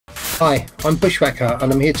Hi, I'm Bushwacka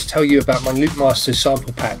and I'm here to tell you about my Loopmasters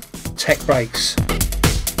sample pack, Tech Breaks.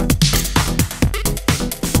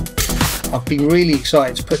 I've been really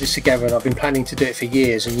excited to put this together and I've been planning to do it for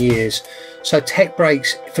years and years. So Tech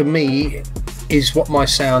Breaks for me is what my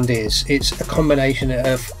sound is. It's a combination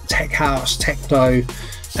of tech house, techno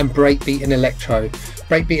and breakbeat and electro.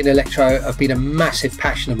 Breakbeat and electro have been a massive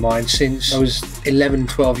passion of mine since I was 11,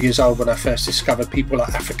 12 years old when I first discovered people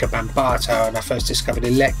like Africa Bambaataa and I first discovered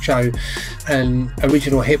electro and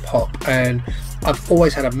original hip hop. And I've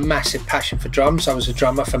always had a massive passion for drums. I was a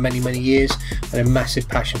drummer for many, many years and a massive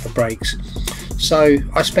passion for breaks. So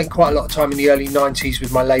I spent quite a lot of time in the early 90s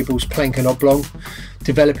with my labels Plank and Oblong,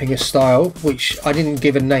 developing a style which I didn't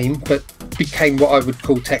give a name but became what I would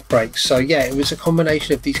call tech breaks. So yeah, it was a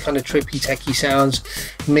combination of these kind of trippy techie sounds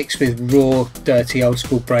mixed with raw, dirty old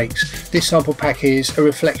school breaks. This sample pack is a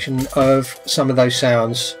reflection of some of those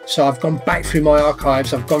sounds. So I've gone back through my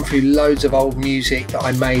archives, I've gone through loads of old music that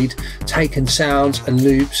I made, taken sounds and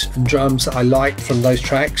loops and drums that I liked from those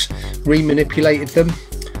tracks, remanipulated them,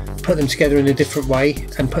 put them together in a different way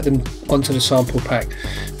and put them onto the sample pack.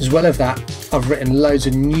 As well as that, I've written loads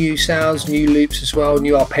of new sounds, new loops as well,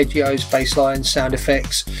 new arpeggios, bass lines, sound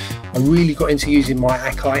effects. I really got into using my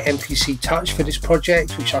Akai MPC Touch for this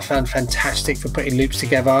project, which I found fantastic for putting loops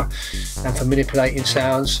together and for manipulating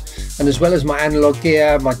sounds. And as well as my analog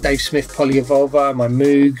gear, my Dave Smith Polyevolver, my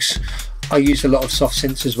Moogs, I used a lot of soft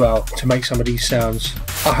synths as well to make some of these sounds.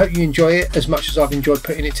 I hope you enjoy it as much as I've enjoyed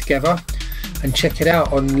putting it together, and check it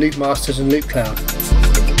out on Loopmasters and Loopcloud.